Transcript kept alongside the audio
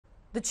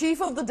The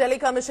chief of the Delhi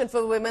Commission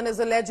for Women is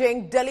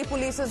alleging Delhi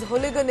police's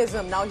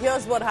hooliganism. Now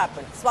here's what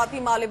happened. Swati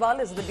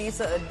Maliwal is the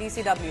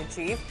DCW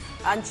chief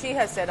and she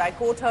has said, I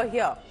quote her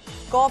here,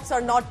 "Cops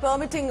are not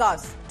permitting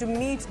us to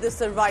meet the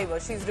survivor."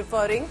 She's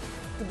referring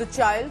to the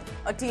child,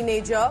 a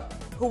teenager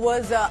who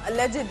was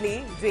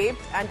allegedly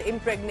raped and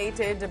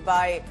impregnated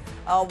by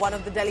one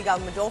of the Delhi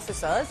government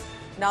officers.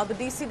 Now the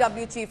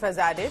DCW chief has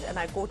added, and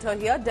I quote her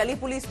here, "Delhi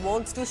police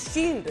wants to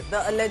shield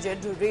the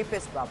alleged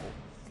rapist Babu."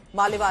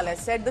 Maliwal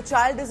has said the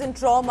child is in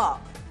trauma.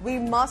 We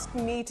must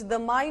meet the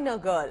minor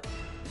girl.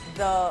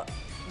 The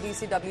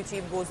DCW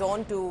chief goes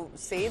on to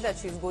say that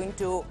she's going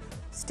to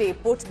stay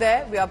put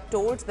there. We are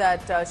told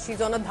that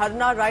she's on a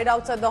dharna right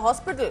outside the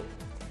hospital.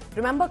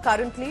 Remember,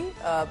 currently,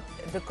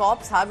 the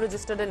cops have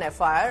registered an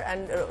FIR,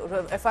 and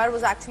FIR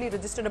was actually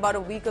registered about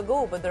a week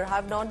ago, but there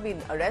have not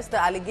been arrests.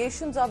 The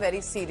allegations are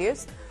very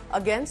serious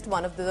against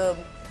one of the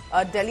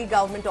Delhi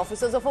government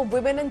officers of a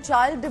Women and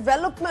Child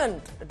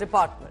Development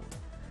Department,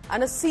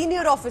 and a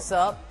senior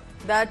officer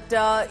that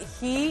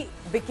he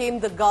became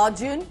the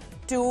guardian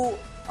to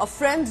a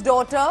friend's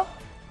daughter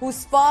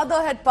whose father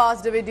had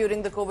passed away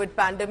during the COVID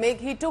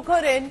pandemic. He took her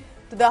in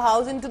to the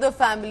house, into the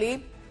family,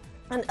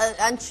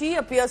 and she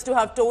appears to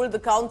have told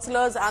the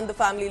counsellors and the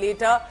family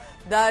later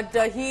that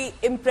he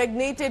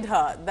impregnated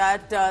her,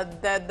 that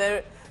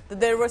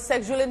there were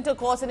sexual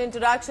intercourse and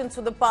interactions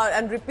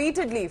and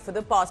repeatedly for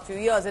the past few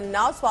years. And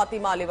now Swati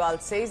Maliwal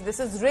says this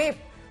is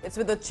rape. It's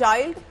with a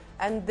child,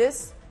 and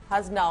this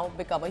has now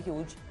become a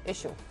huge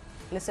issue.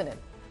 Listen in.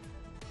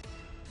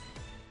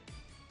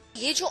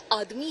 ये जो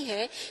आदमी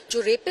है, जो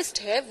rapist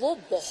है, वो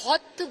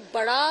बहुत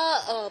बड़ा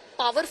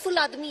powerful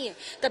आदमी है।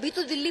 तभी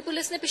तो दिल्ली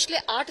पुलिस ने पिछले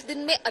 8 दिन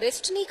में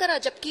अरेस्ट नहीं करा,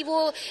 जबकि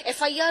वो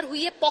FIR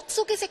हुई है,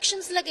 पॉक्सो के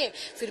सेक्शंस लगे,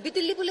 फिर भी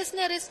दिल्ली पुलिस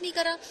ने अरेस्ट नहीं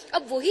करा।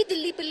 अब वही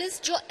दिल्ली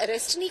पुलिस जो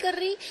अरेस्ट नहीं कर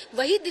रही,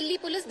 वही दिल्ली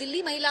पुलिस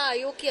दिल्ली महिला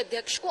आयोग की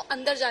अध्यक्ष को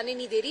अंदर जाने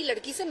नहीं दे रही,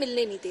 लड़की से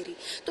मिलने नहीं दे रही।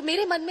 तो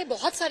मेरे मन में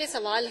बहुत सारे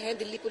सवाल हैं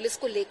दिल्ली पुलिस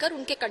को लेकर,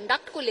 उनके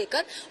कंडक्ट को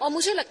लेकर, और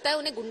मुझे लगता है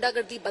उन्हें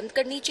गुंडागर्दी बंद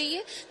करनी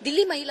चाहिए।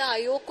 दिल्ली महिला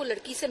आयोग को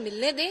लड़की से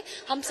मिलने दें।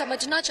 हम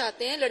समझना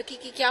चाहते हैं लड़की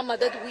की क्या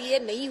मदद हुई है,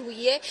 नहीं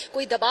हुई है,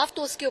 कोई दबाव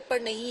तो उसके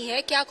ऊपर नहीं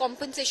है, क्या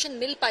कॉम्पेंसेशन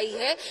मिल पाई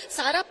है,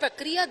 सारा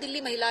प्रक्रिया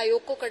दिल्ली महिला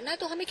आयोग को करना है।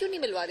 तो हमें क्यों नहीं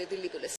मिलवा रही दिल्ली पुलिस?